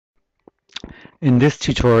In this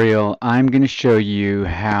tutorial, I'm going to show you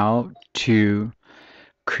how to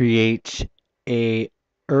create a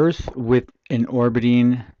Earth with an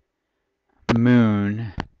orbiting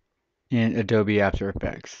moon in Adobe After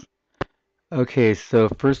Effects. Okay, so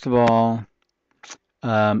first of all,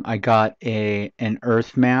 I got an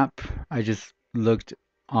Earth map. I just looked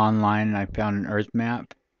online and I found an Earth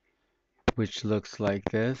map, which looks like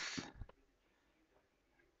this.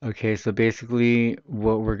 Okay, so basically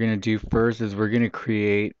what we're going to do first is we're going to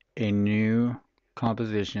create a new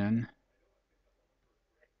composition.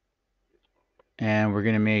 And we're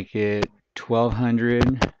going to make it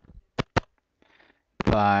 1200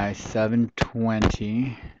 by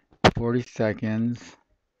 720, 40 seconds,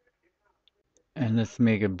 and let's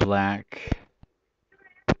make it black.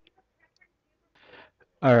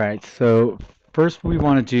 Alright, so first what we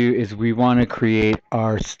want to do is we want to create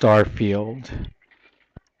our star field.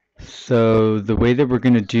 So the way that we're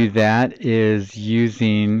going to do that is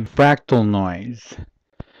using fractal noise.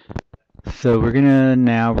 So we're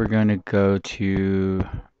going to go to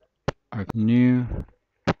our new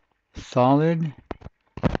solid,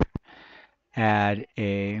 add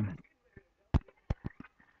a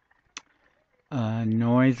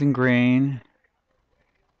noise and grain,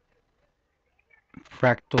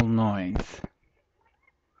 fractal noise.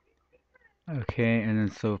 Okay, and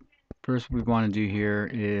then so first we want to do here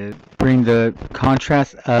is bring the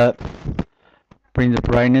contrast up, bring the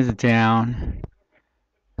brightness down,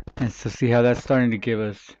 and so see how that's starting to give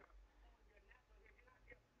us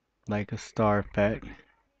like a star effect.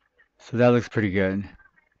 So that looks pretty good.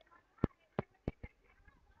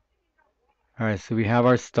 Alright, so we have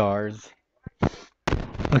our stars.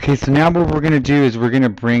 Okay, so now what we're going to do is we're going to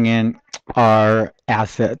bring in our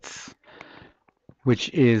assets, which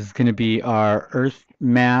is going to be our Earth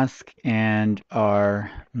mask and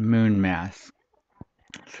our moon mask.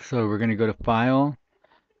 So we're going to go to File,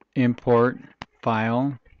 Import,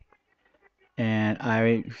 File, and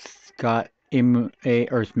I got a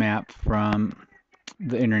Earth map from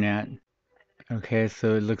the internet. Okay,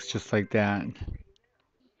 so it looks just like that.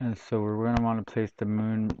 And so we're going to want to place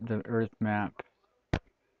the Earth map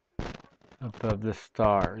above the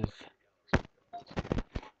stars.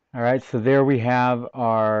 Alright, so there we have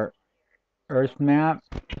our Earth map.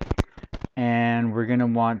 And we're going to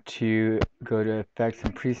want to go to Effects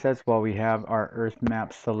and Presets while we have our Earth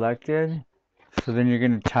map selected. So then you're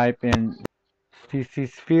going to type in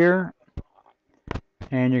CC Sphere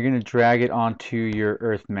and you're going to drag it onto your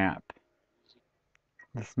Earth map.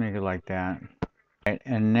 Let's make it like that. Right,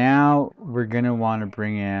 and now we're going to want to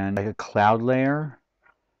bring in like a cloud layer.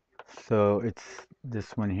 So it's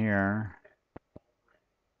this one here.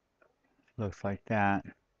 Looks like that.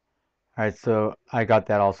 Alright, so I got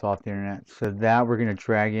that also off the internet. So that we're going to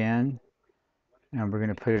drag in and we're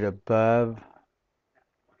going to put it above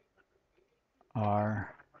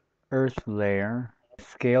our Earth layer.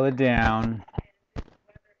 Scale it down.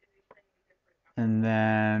 And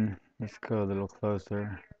then let's go a little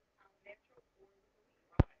closer.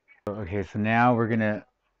 Okay, so now we're going to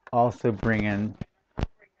also bring in,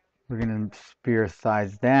 we're going to sphere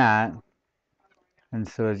size that. And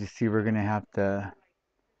so as you see, we're going to have to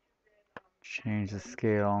change the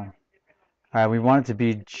scale. All right, we want it to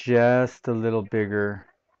be just a little bigger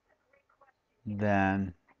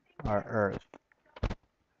than our Earth.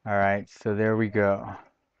 All right, so there we go.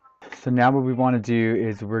 So now what we want to do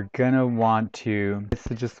is we're going to want to,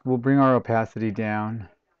 so just, we'll bring our opacity down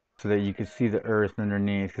so that you can see the Earth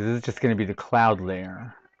underneath, because this is just going to be the cloud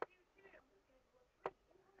layer.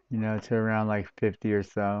 You know, to around like 50 or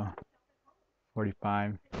so,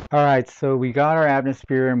 45. All right, so we got our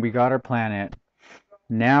atmosphere and we got our planet.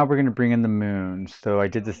 Now we're going to bring in the moon. So I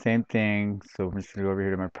did the same thing. So I'm just going to go over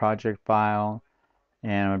here to my project file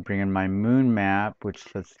and I'm going to bring in my moon map,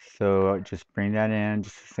 so just bring that in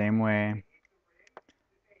just the same way.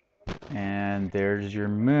 And there's your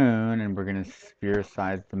moon, and we're going to sphere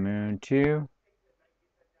size the moon too.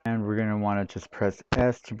 And we're going to want to just press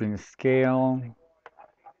S to bring the scale.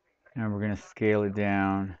 And we're going to scale it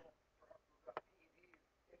down.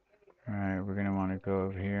 Alright, we're going to want to go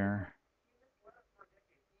over here.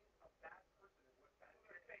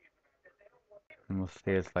 And we'll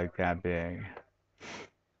say it's like that big.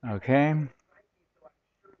 Okay.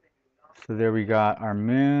 So there we got our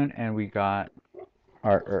moon and we got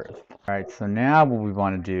our Earth. Alright, so now what we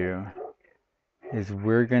want to do is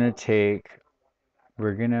we're going to make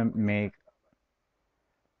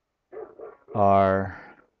our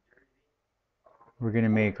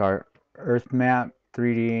Earth map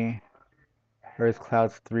 3D, Earth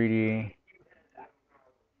clouds 3D,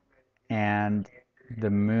 and the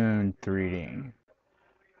moon 3D.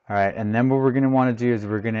 All right, and then what we're going to want to do is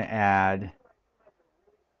we're going to add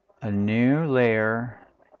a new layer,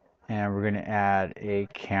 and we're going to add a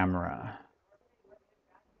camera.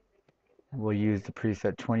 We'll use the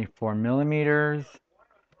preset 24 millimeters.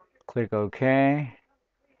 Click OK.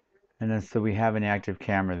 And then so we have an active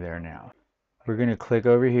camera there now. We're going to click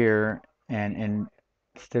over here, and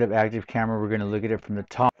instead of active camera, we're going to look at it from the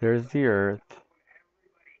top. There's the Earth,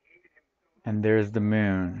 and there's the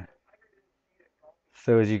Moon.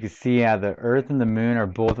 So as you can see, yeah, the Earth and the Moon are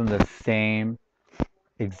both in the same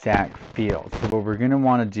exact field. So what we're going to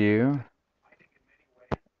want to do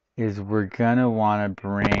is we're going to want to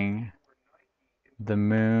bring the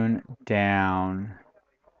Moon down.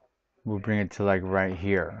 We'll bring it to like right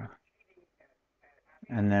here.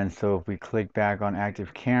 And then so if we click back on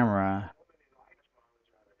active camera,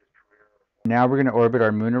 now we're going to orbit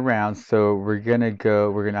our moon around. So we're going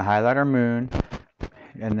to highlight our moon,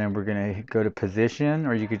 and then we're going to go to position,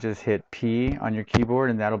 or you could just hit P on your keyboard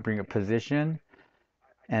and that'll bring a position.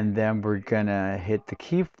 And then we're going to hit the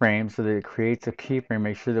keyframe so that it creates a keyframe.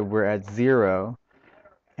 Make sure that we're at 0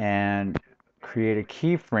 and create a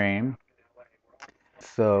keyframe.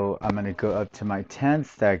 So I'm going to go up to my 10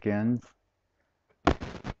 seconds.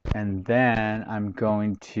 And then I'm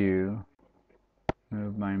going to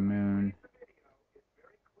move my moon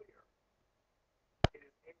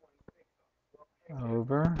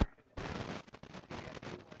over.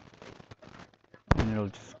 And it'll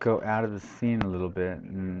just go out of the scene a little bit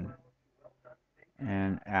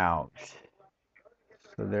and out.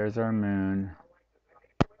 So there's our moon.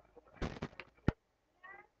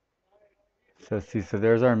 So see, so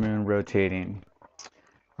there's our moon rotating.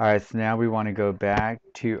 All right, so now we want to go back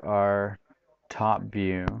to our top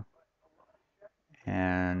view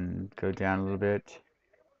and go down a little bit.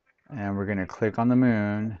 And we're going to click on the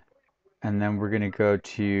moon. And then we're going to go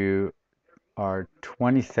to our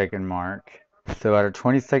 20-second mark. So at our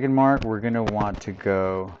 20-second mark, we're going to want to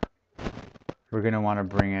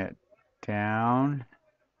bring it down.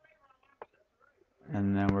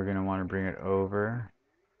 And then we're going to want to bring it over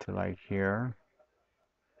to like here.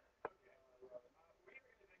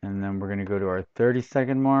 And then we're going to go to our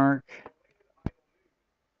 30-second mark.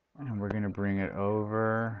 And we're going to bring it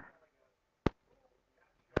over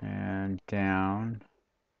and down.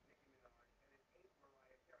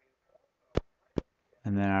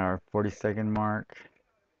 And then at our 40-second mark,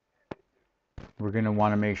 we're going to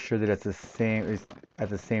want to make sure that it's at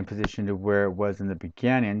the same position to where it was in the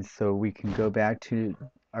beginning. So we can go back to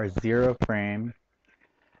our 0 frame,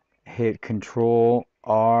 hit Control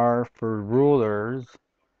R for rulers,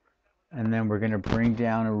 and then we're going to bring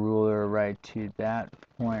down a ruler right to that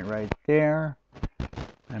point right there,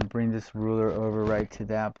 and bring this ruler over right to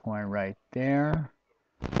that point right there.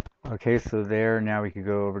 Okay, so there, now we can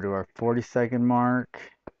go over to our 40-second mark,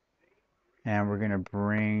 and we're going to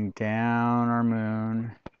bring down our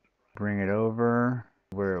moon, bring it over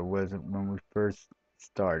where it was when we first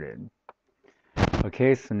started.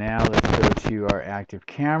 Okay, so now let's go to our active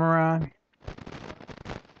camera,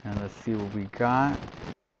 and let's see what we got.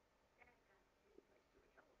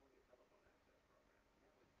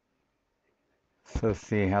 So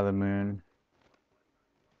see how the moon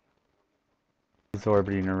is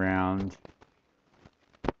orbiting around.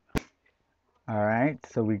 Alright,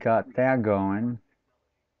 so we got that going.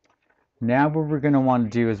 Now what we're going to want to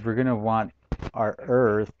do is we're going to want our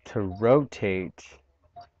Earth to rotate.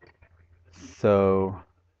 So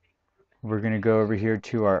we're going to go over here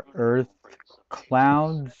to our Earth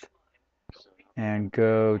clouds and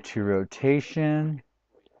go to rotation.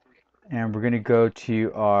 And we're going to go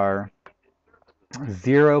to our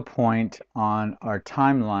 0 point on our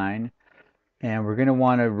timeline. And we're going to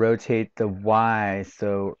want to rotate the Y.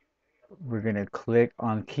 So we're going to click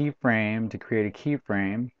on keyframe to create a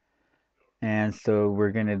keyframe. And so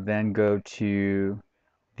we're going to then go to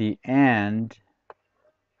the end,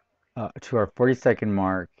 to our 40-second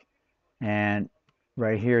mark. And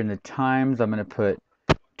right here in the times, I'm going to put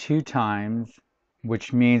 2 times,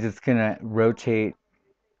 which means it's going to rotate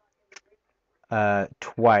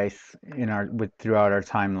twice throughout our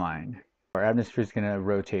timeline. Our atmosphere is going to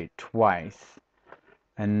rotate twice.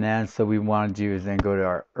 And then so we want to do is then go to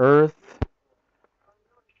our Earth,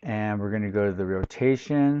 and we're going to go to the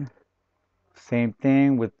rotation. Same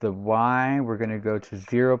thing with the Y. We're going to go to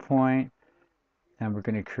 0 point, and we're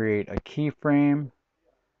going to create a keyframe.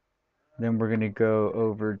 Then we're going to go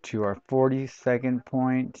over to our 40-second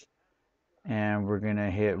point, and we're going to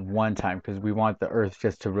hit 1 time because we want the Earth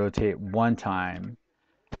just to rotate 1 time,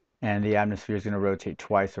 and the atmosphere is going to rotate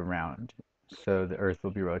twice around. So the Earth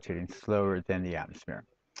will be rotating slower than the atmosphere.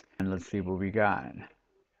 And let's see what we got.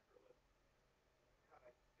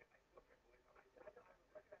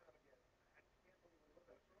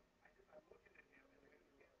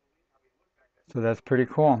 So that's pretty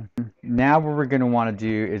cool. Now what we're going to want to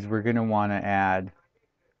do is we're going to want to add,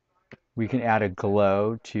 we can add a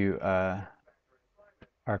glow to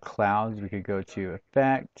our clouds. We could go to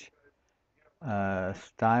Effect,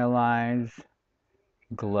 Stylize,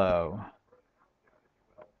 Glow.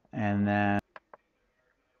 And then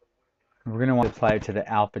we're going to want to apply it to the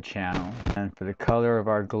alpha channel. And for the color of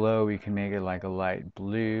our glow, we can make it like a light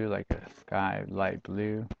blue, like a sky light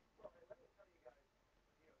blue.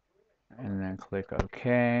 And then click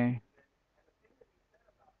OK.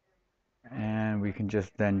 And we can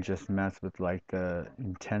just mess with like the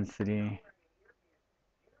intensity.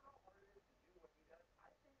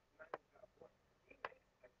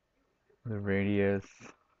 The radius.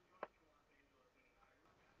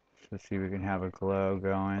 Let's see if we can have a glow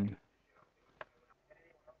going.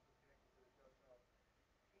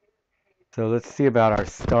 So let's see about our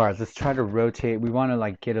stars. Let's try to rotate. We want to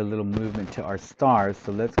like get a little movement to our stars.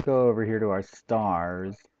 So let's go over here to our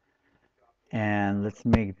stars. And let's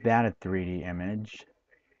make that a 3D image.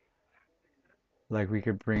 Like we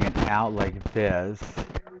could bring it out like this.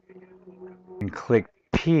 And click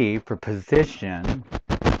P for position.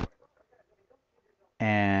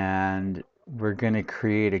 And we're going to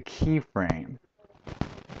create a keyframe.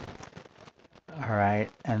 Alright,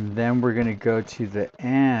 and then we're going to go to the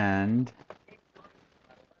end.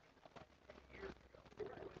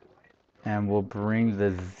 And we'll bring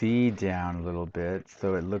the Z down a little bit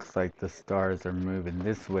so it looks like the stars are moving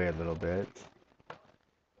this way a little bit.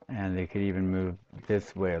 And they could even move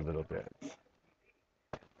this way a little bit.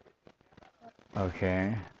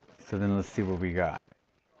 Okay, so then let's see what we got.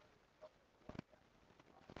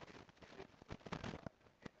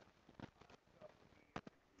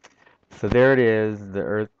 So there it is, the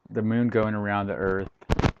Earth, the moon going around the Earth.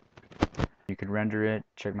 You could render it,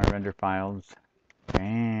 check my render files.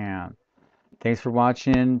 Bam! Thanks for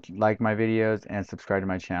watching, like my videos, and subscribe to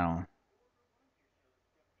my channel.